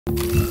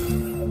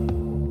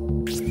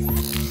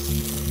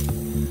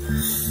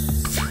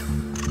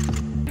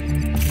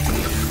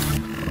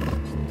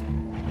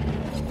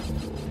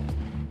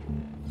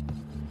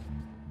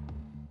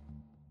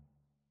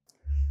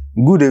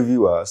Good day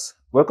viewers,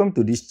 welcome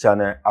to this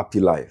channel Happy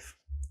Life.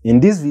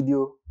 In this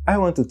video, I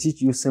want to teach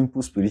you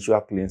simple spiritual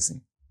cleansing.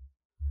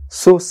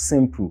 So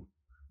simple,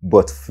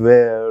 but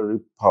very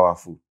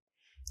powerful.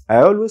 I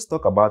always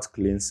talk about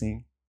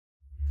cleansing.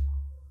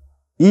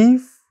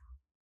 If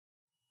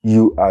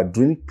you are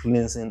doing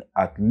cleansing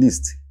at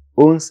least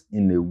once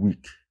in a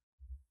week,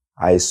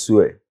 I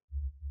swear,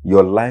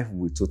 your life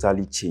will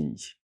totally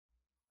change.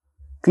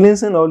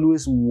 Cleansing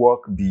always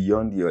works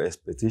beyond your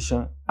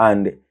expectation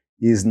and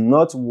is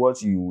not what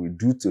you will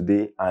do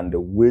today and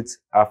wait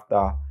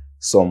after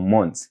some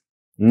months.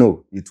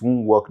 No, it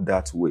won't work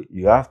that way.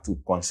 You have to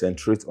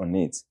concentrate on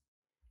it.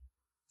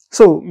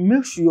 So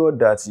make sure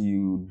that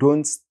you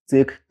don't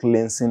take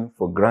cleansing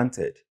for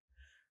granted.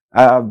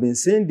 I have been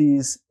saying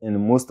this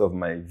in most of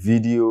my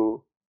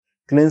video.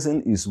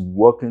 Cleansing is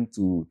working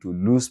to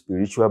lose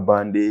spiritual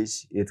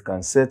bondage. It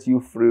can set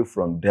you free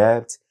from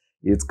debt.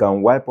 It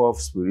can wipe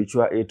off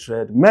spiritual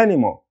hatred, many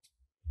more.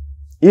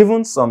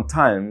 Even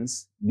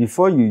sometimes,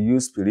 before you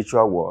use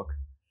spiritual work,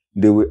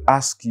 they will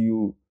ask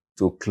you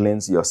to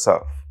cleanse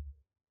yourself.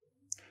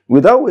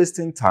 Without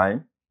wasting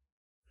time,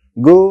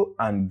 go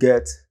and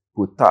get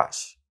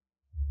potash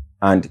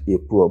and a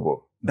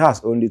purbo.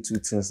 That's only two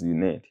things you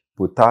need,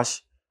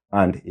 potash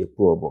and a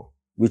purbo,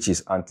 which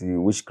is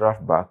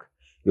anti-witchcraft bark.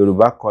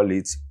 Yoruba call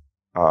it,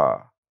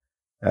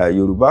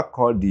 Yoruba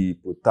call the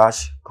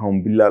potash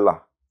kambilala.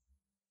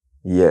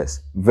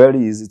 Yes,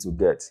 very easy to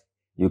get.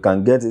 You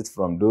can get it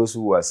from those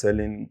who are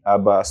selling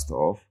herbal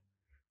stuff.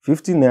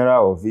 50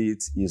 naira of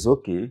it is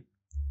okay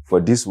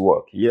for this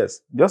work.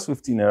 Yes, just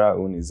 50 naira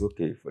only is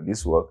okay for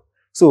this work.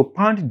 So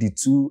pound the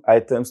two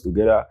items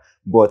together.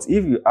 But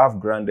if you have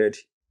grounded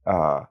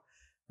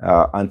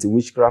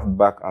anti-witchcraft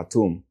bark at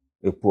home,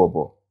 a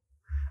purbo,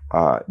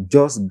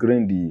 just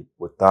grind the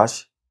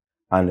potash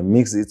and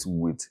mix it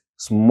with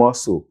small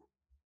soap.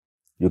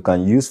 You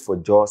can use for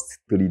just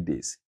 3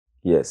 days.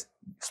 Yes,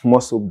 small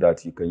soap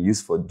that you can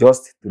use for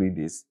just 3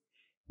 days.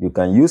 You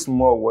can use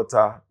more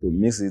water to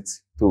mix it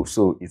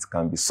so it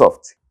can be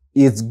soft.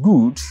 It's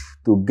good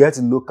to get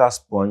local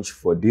sponge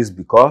for this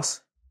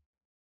because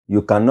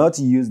you cannot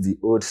use the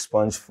old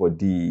sponge for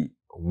the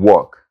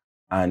work.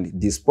 And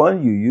the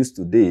sponge you use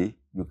today,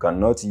 you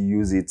cannot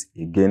use it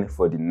again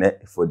for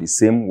the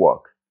same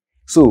work.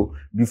 So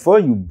before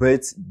you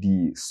bathe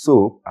the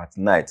soap at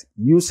night,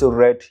 use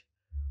red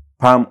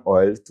palm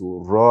oil to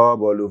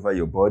rub all over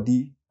your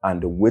body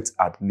and wait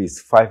at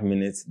least 5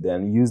 minutes,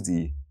 then use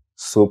the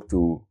soap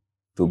to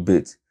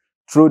bathe.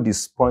 Throw the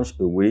sponge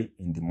away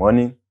in the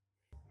morning.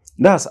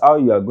 That's how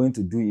you are going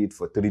to do it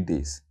for 3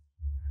 days.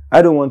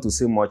 I don't want to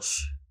say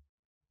much.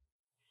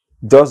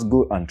 Just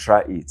go and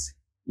try it.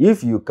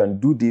 If you can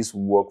do this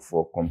work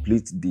for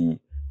complete the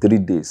 3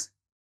 days,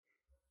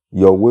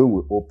 your way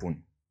will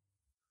open.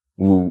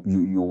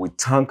 You will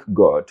thank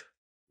God.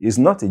 It's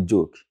not a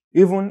joke.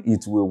 Even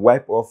it will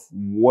wipe off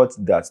what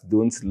that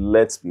don't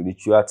let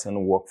spiritual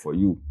thing work for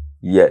you.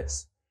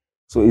 Yes.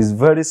 So it's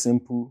very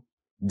simple.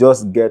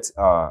 Just get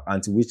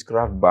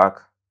anti-witchcraft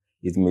bark.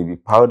 It may be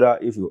powder.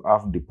 If you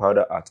have the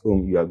powder at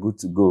home, you are good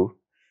to go.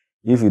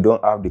 If you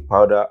don't have the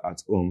powder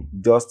at home,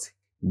 just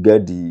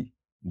get the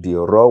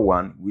raw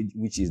one,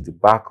 which is the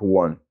bark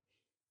one.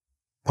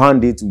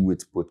 Pound it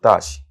with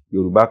potash.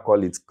 Yoruba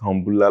call it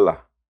kambulala.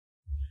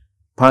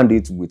 Pound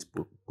it with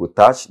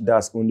potash.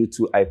 That's only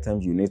 2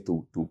 items you need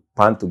to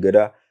pound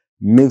together.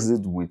 Mix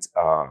it with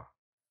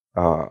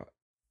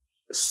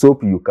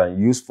soap you can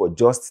use for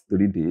just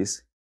 3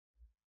 days,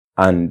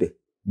 and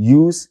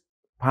use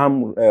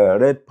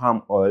red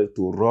palm oil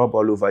to rub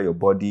all over your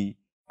body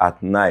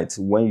at night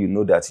when you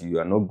know that you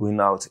are not going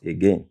out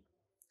again.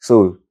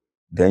 So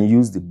then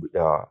use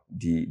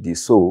the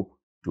soap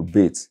to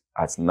bathe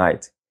at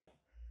night.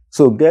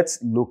 So get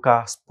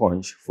local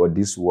sponge for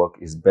this work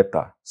is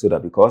better, so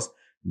that because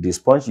the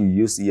sponge you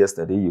used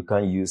yesterday, you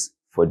can't use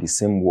for the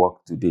same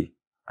work today.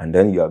 And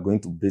then you are going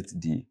to bathe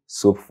the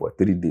soap for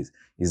 3 days.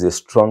 It's a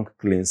strong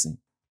cleansing.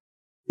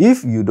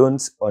 If you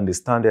don't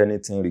understand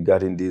anything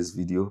regarding this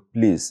video,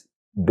 please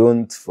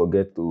don't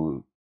forget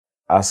to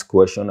ask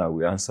questions. I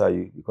will answer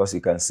you, because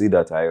you can see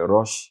that I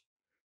rush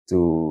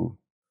to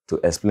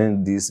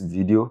explain this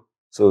video.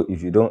 So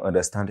if you don't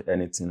understand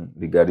anything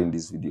regarding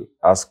this video,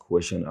 ask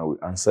questions. I will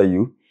answer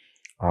you.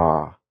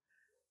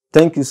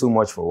 Thank you so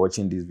much for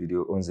watching this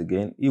video. Once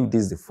again, if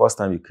this is the first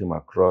time you came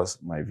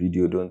across my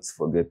video, don't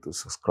forget to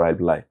subscribe,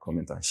 like,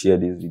 comment, and share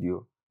this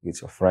video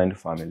with your friend,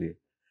 family.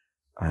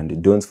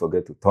 And don't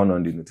forget to turn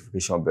on the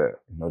notification bell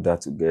in order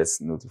to get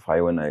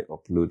notified when I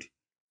upload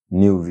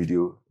new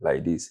video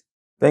like this.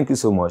 Thank you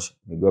so much.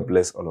 May God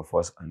bless all of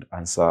us and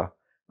answer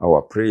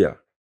our prayer.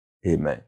 Amen.